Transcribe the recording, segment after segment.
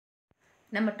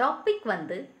நம்ம டாபிக்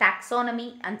வந்து Taxonomy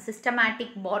and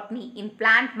Systematic Botany in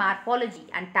Plant Morphology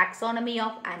and Taxonomy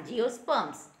of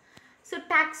Angiosperms. So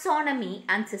Taxonomy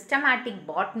and Systematic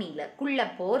Botanyல குள்ள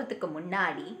போறதுக்கு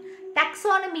முன்னாடி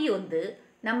Taxonomy வந்து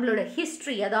நம்மளோட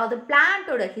ஹிஸ்ட்ரி, அதாவது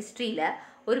பிளான்ட்டோட ஹிஸ்ட்ரியில்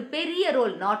ஒரு பெரிய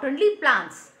ரோல், நாட் ஒன்லி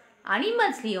பிளான்ட்ஸ்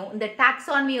அனிமல்ஸ்லேயும் இந்த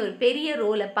டாக்ஸானமி ஒரு பெரிய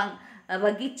ரோலை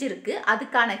வகிச்சிருக்கு.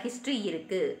 அதுக்கான ஹிஸ்ட்ரி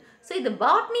இருக்குது. ஸோ இது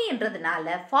பாட்னி என்றதுனால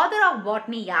ஃபாதர் ஆஃப்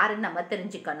பாட்னி யாருன்னு நம்ம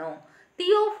தெரிஞ்சுக்கணும்.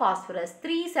 தியோஃபாஸ்பரஸ்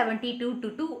 372 to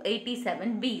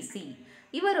 287 BC.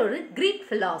 இவர் ஒரு கிரீக்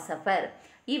ஃபிலாசபர்.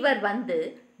 இவர் வந்து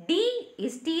டி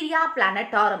ஹிஸ்டீரியா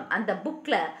பிளானட்டாரம் அந்த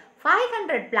புக்கில்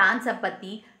 500 பிளான்ஸை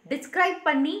பற்றி டிஸ்கிரைப்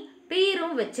பண்ணி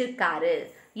பேரும் வச்சிருக்காரு.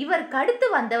 இவருக்கு அடுத்து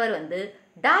வந்தவர் வந்து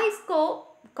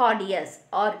டைஸ்கோகார்டியஸ்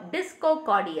ஆர்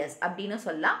டிஸ்கோகார்டியஸ் அப்படின்னு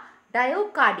சொல்லலாம்.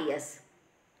 டயோகார்டியஸ்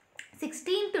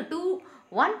 16 to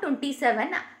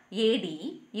 127 AD.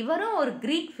 இவரும் ஒரு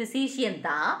கிரீக் ஃபிசிஷியன்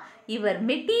தான். இவர்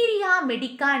மெட்டீரியா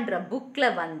மெடிக்கா என்ற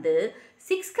புக்கில் வந்து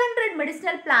 600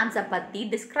 மெடிசினல் பிளான்ஸை பற்றி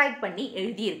டிஸ்கிரைப் பண்ணி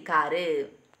எழுதியிருக்காரு.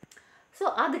 ஸோ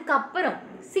அதுக்கப்புறம்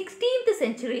 16th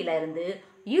செஞ்சுரியிலேருந்து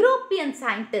யூரோப்பியன்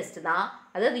சயின்டிஸ்ட் தான்,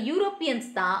 அதாவது யூரோப்பியன்ஸ்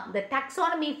தான் இந்த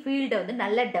டாக்ஸானமி ஃபீல்டை வந்து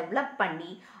நல்லா டெவலப்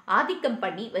பண்ணி ஆதிக்கம்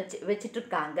பண்ணி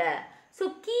வச்சிட்ருக்காங்க. ஸோ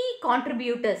கீ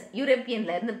கான்ட்ரிபியூட்டர்ஸ்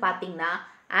யூரோப்பியன்லேருந்து பார்த்தீங்கன்னா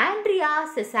ஆண்ட்ரியா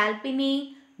செசால்பினி,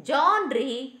 ஜான் ரே,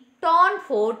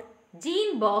 டான்ஃபோர்ட்,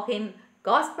 ஜீன் பாகின்,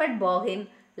 காஸ்பர்ட் பாகின்,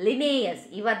 லினேயஸ்.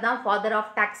 இவர் தான் ஃபாதர்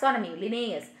ஆஃப் டாக்ஸானமி.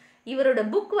 லினேயஸ் இவரோட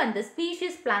புக் வந்து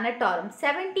ஸ்பீஷிஸ் பிளானட்டாரம்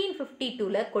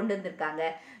 1752ல் கொண்டு வந்திருக்காங்க.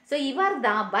 ஸோ இவர்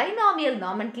தான் பைனாமியல்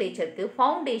நாமன்க்ளேச்சருக்கு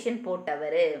ஃபவுண்டேஷன்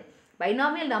போட்டவர்.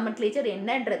 பைனாமியல் நாமன்க்ளேச்சர்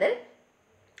என்னன்றது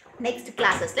நெக்ஸ்ட்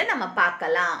கிளாஸஸில் நம்ம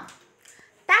பார்க்கலாம்.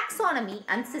 Taxonomy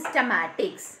and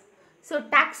systematics. ஸோ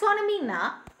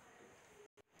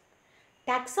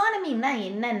டாக்ஸானமின்னா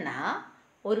என்னன்னா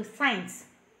ஒரு சயின்ஸ்,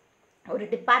 ஒரு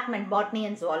டிபார்ட்மெண்ட் பாட்னி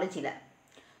அண்ட் ஜுவாலஜியில்.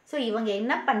 ஸோ இவங்க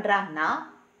என்ன பண்ணுறாங்கன்னா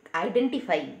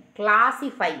identifying,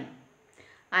 classifying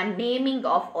and naming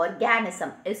of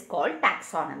organism is called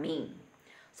taxonomy.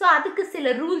 So அதுக்கு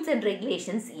சில ரூல்ஸ் அண்ட்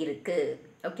ரெகுலேஷன்ஸ் இருக்குது.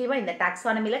 ஓகேவா? இந்த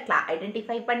டாக்ஸானமியில்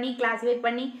ஐடென்டிஃபை பண்ணி கிளாஸிஃபை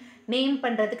பண்ணி நேம்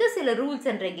பண்ணுறதுக்கு சில ரூல்ஸ்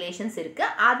அண்ட் ரெகுலேஷன்ஸ்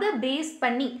இருக்குது. அதை பேஸ்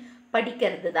பண்ணி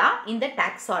படிக்கிறது தான் இந்த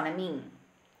டாக்ஸானமி.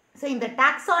 ஸோ இந்த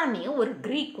டாக்ஸானமியும் ஒரு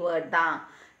க்ரீக் வேர்ட் தான்.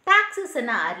 டாக்ஸஸ்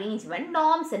என்ன அரேஞ்ச்மெண்ட்,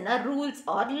 நார்ம்ஸ் என்ன ரூல்ஸ்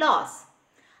ஆர் லாஸ்.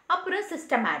 அப்புறம்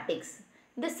சிஸ்டமேட்டிக்ஸ்.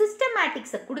 இந்த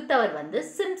சிஸ்டமேட்டிக்ஸை கொடுத்தவர் வந்து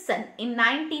சிம்ப்சன் இன்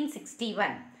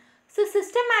 1961. ஸோ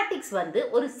சிஸ்டமேட்டிக்ஸ் வந்து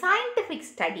ஒரு சயின்டிஃபிக்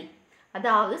ஸ்டடி,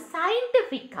 அதாவது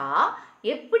சயின்டிஃபிக்காக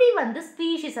எப்படி வந்து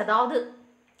ஸ்பீஷிஸ், அதாவது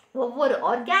ஒவ்வொரு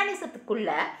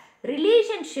ஆர்கானிசத்துக்குள்ள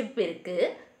ரிலேஷன்ஷிப் இருக்குது,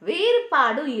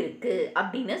 வேறுபாடும் இருக்குது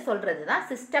அப்படின்னு சொல்கிறது தான்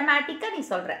சிஸ்டமேட்டிக்காக நீ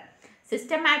சொல்கிற.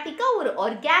 சிஸ்டமேட்டிக்காக ஒரு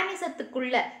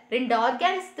ஆர்கானிசத்துக்குள்ள, ரெண்டு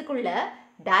ஆர்கானிசத்துக்குள்ள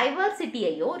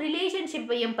டைவர்சிட்டியையும்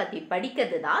ரிலேஷன்ஷிப்பையும் பற்றி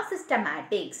படிக்கிறது தான்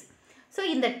சிஸ்டமேட்டிக்ஸ். ஸோ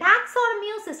இந்த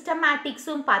டாக்ஸானமியும்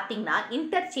சிஸ்டமேட்டிக்ஸும் பார்த்தீங்கன்னா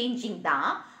இன்டர்சேஞ்சிங் தான்,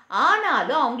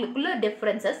 ஆனாலும் அவங்களுக்குள்ள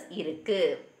டிஃப்ரென்சஸ்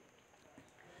இருக்குது.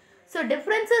 So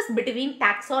differences between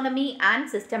taxonomy and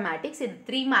systematics இது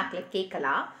 3 மார்க்கில்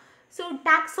கேட்கலாம். So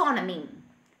taxonomy,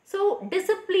 so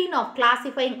discipline of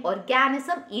classifying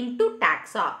organism into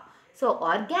டாக்ஸா. So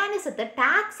ஆர்கானிசத்தை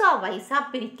டாக்ஸா வைஸாக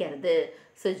பிரிக்கிறது.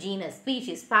 So genus,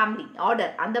 species, family,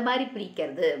 order அந்த மாதிரி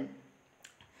பிரிக்கிறது.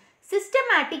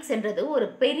 சிஸ்டமேட்டிக்ஸ்ன்றது ஒரு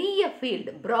பெரிய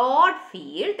ஃபீல்டு, ப்ராட்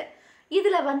ஃபீல்டு.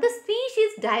 இதில் வந்து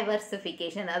ஸ்பீஷிஸ்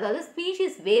டைவர்சிஃபிகேஷன், அதாவது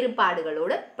ஸ்பீஷிஸ்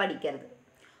வேறுபாடுகளோடு படிக்கிறது.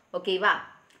 ஓகேவா?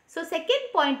 So second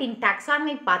point in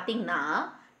taxonomy பார்த்தீங்கன்னா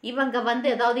இவங்க வந்து,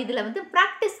 அதாவது இதில் வந்து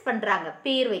ப்ராக்டிஸ் பண்ணுறாங்க,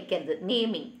 பேர் வைக்கிறது,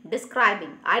 naming,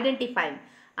 describing, identifying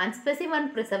and specimen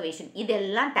preservation.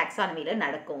 இதெல்லாம் டாக்ஸானமியில்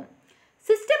நடக்கும்.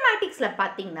 சிஸ்டமேட்டிக்ஸில்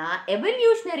பார்த்தீங்கன்னா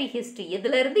எவல்யூஷனரி ஹிஸ்ட்ரி,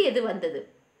 எதுலேருந்து எது வந்தது,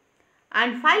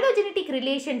 and phylogenetic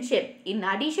relationship in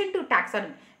addition to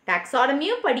taxonomy.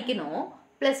 டாக்ஸானமியும் படிக்கணும்,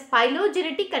 ப்ளஸ்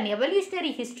ஃபைலோஜெனட்டிக் அண்ட்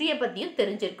எவல்யூஷனரி ஹிஸ்ட்ரியை பற்றியும்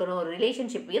தெரிஞ்சிருக்கணும்,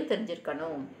 ரிலேஷன்ஷிப்பையும்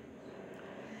தெரிஞ்சிருக்கணும்.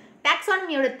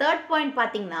 டாக்ஸானமியோட தேர்ட் பாயிண்ட்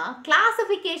பார்த்தீங்கன்னா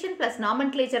கிளாசிஃபிகேஷன் ப்ளஸ்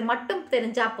நாமன்க்ளேச்சர் மட்டும்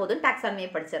தெரிஞ்சால் போதும், டாக்ஸானமியை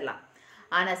படிச்சிடலாம்.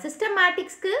 ஆனால்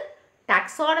சிஸ்டமேட்டிக்ஸ்க்கு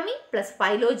டாக்ஸானமி ப்ளஸ்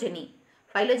ஃபைலோஜெனி,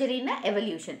 ஃபைலோஜெனின்னா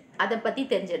எவல்யூஷன், அதை பற்றி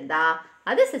தெரிஞ்சிருந்தா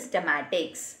அது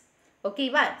சிஸ்டமேட்டிக்ஸ்.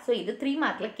 ஓகேவா? ஸோ இது 3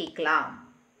 மார்க்கில் கேட்கலாம்.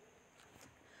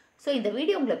 ஸோ இந்த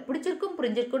வீடியோ உங்களுக்கு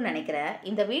புரிஞ்சிருக்கும்னு நினைக்கிறேன்.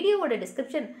 இந்த வீடியோவோட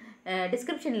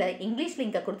டிஸ்கிரிப்ஷனில் இங்கிலீஷ்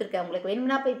லிங்கை கொடுத்துருக்கேன். உங்களுக்கு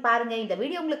வேணும்னா போய் பாருங்கள். இந்த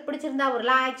வீடியோ உங்களுக்கு பிடிச்சிருந்தா ஒரு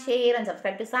like, share and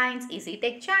subscribe to science easy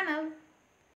tech channel.